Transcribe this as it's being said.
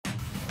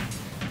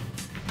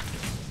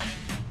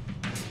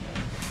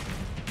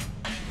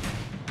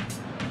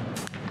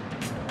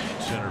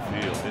center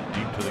field. Hit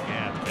deep to the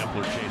gap.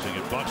 Kepler chasing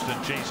it. Buxton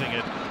chasing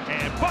it.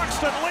 And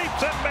Buxton leaps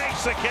and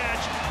makes the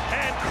catch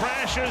and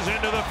crashes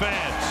into the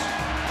fence.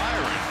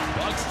 Byron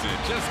Buxton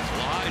just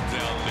glides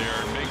out there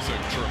and makes a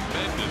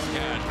tremendous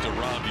catch to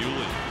Rob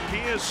Euland.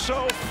 He is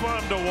so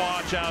fun to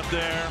watch out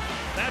there.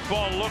 That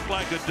ball looked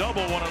like a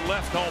double when it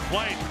left home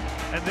plate.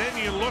 And then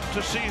you look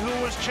to see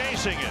who was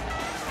chasing it.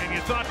 And you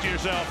thought to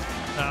yourself,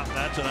 no,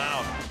 that's an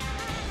out.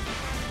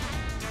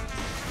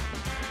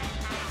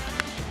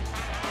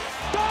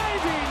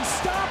 Diving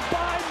stop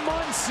by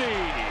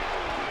Muncy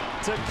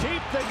to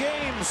keep the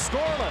game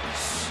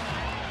scoreless.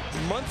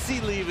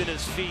 Muncy leaving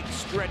his feet,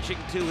 stretching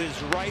to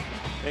his right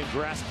and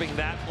grasping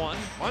that one.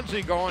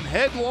 Muncy going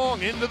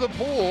headlong into the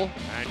pool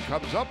and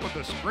comes up with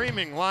a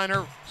screaming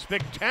liner.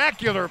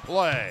 Spectacular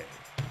play.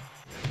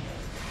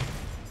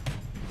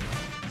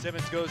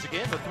 Simmons goes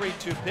again, the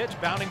 3-2 pitch,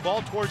 bounding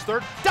ball towards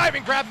third.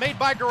 Diving grab made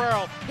by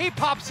Guerrero. He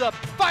pops up,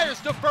 fires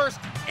to first,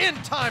 in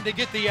time to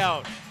get the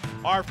out.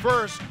 Our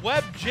first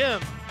Webb Gym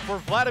for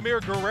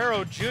Vladimir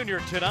Guerrero Jr.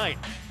 tonight.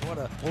 What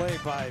a play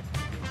by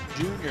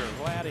Junior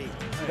Vladdy.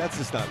 That's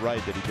just not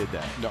right that he did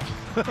that. No.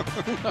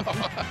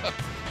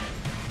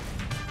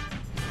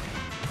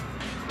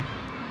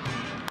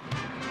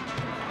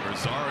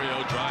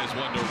 Rosario drives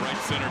one to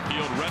right center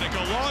field. Reddick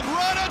a long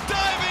run, a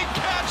diving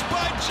catch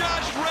by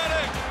Josh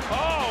Reddick.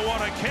 Oh,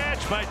 what a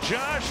catch by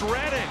Josh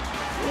Reddick.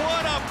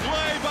 What a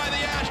play by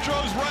the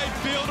Astros right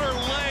fielder,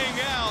 laying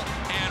out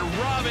and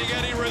robbing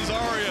Eddie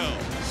Rosario.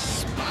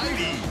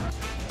 Spidey.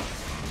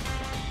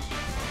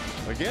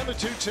 Again, the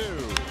 2-2.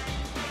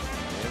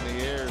 In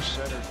the air,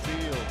 center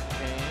field.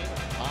 Kane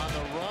on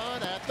the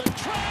run at the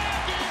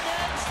track. He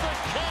makes the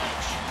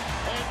catch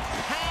and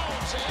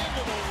pounds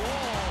into the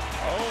wall.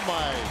 Oh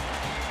my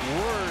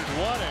word,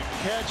 what a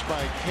catch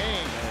by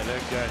Kane. Man,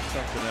 that guy's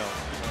something else.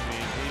 I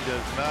mean, he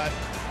does not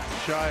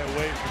shy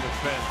away from the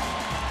fence.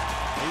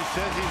 He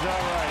says he's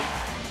all right.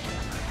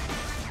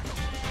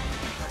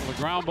 The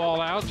ground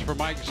ball outs for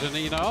Mike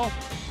Zunino.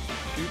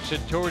 Shoots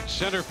it towards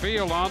center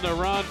field on the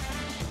run.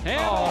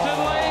 Hamilton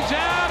lays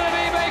out and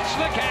he makes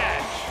the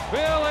catch.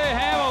 Billy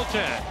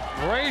Hamilton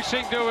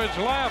racing to his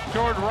left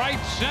toward right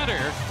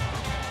center.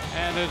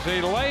 And as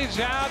he lays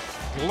out,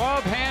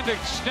 glove hand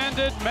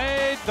extended,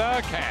 made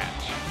the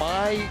catch.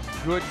 My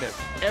goodness,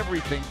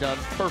 everything done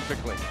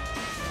perfectly.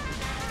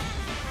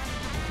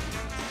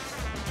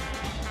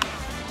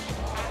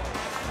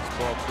 This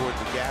ball toward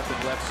the gap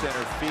in left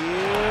center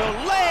field.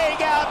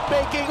 Laying out,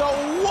 making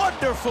a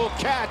wonderful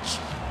catch.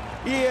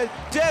 Ian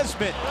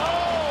Desmond.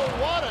 Oh,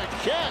 what a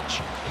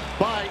catch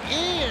by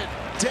Ian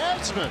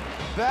Desmond.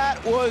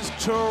 That was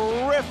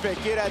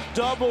terrific. It had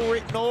double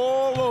written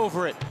all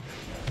over it.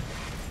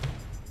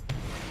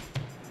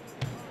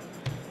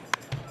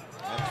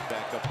 That's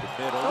back up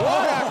the middle.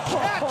 What a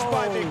catch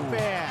by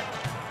McMahon.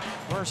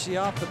 Mercy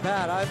off the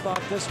bat. I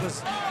thought this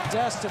was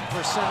destined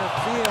for center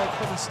field,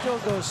 but he still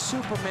goes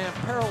Superman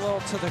parallel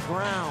to the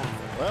ground.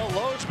 Well,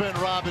 Lowe's been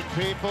robbing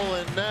people,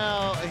 and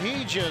now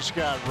he just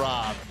got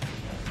robbed.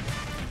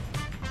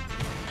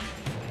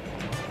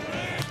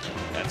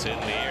 That's in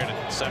the air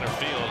to center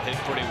field, hit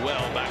pretty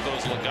well. Back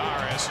goes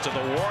Lagares to the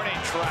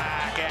warning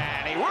track,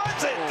 and he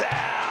runs it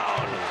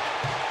down.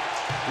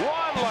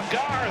 Juan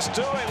Lagares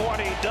doing what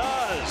he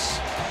does,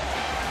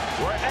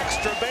 where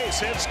extra base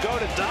hits go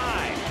to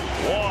die.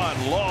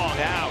 One long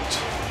out.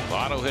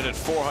 Votto hit it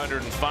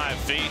 405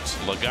 feet.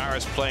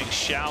 Lagares playing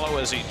shallow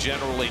as he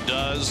generally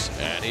does,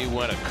 and he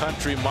went a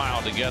country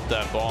mile to get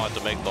that ball and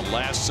to make the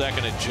last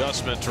second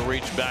adjustment to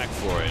reach back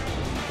for it.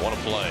 What a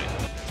play.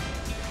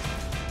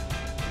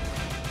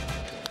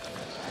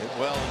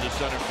 Well into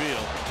center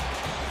field.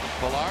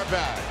 Pilar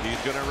back. He's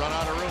going to run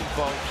out of room,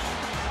 folks.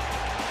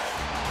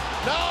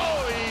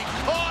 No, he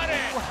caught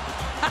it.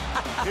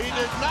 He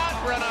did not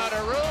run out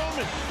of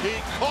room. He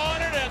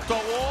caught it at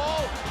the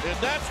wall, and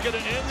that's going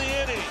to end the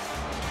inning.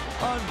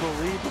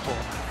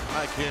 Unbelievable.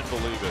 I can't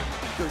believe it.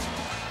 Goes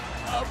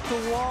up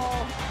the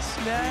wall,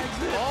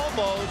 snags it.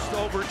 Almost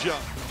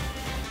overjumped.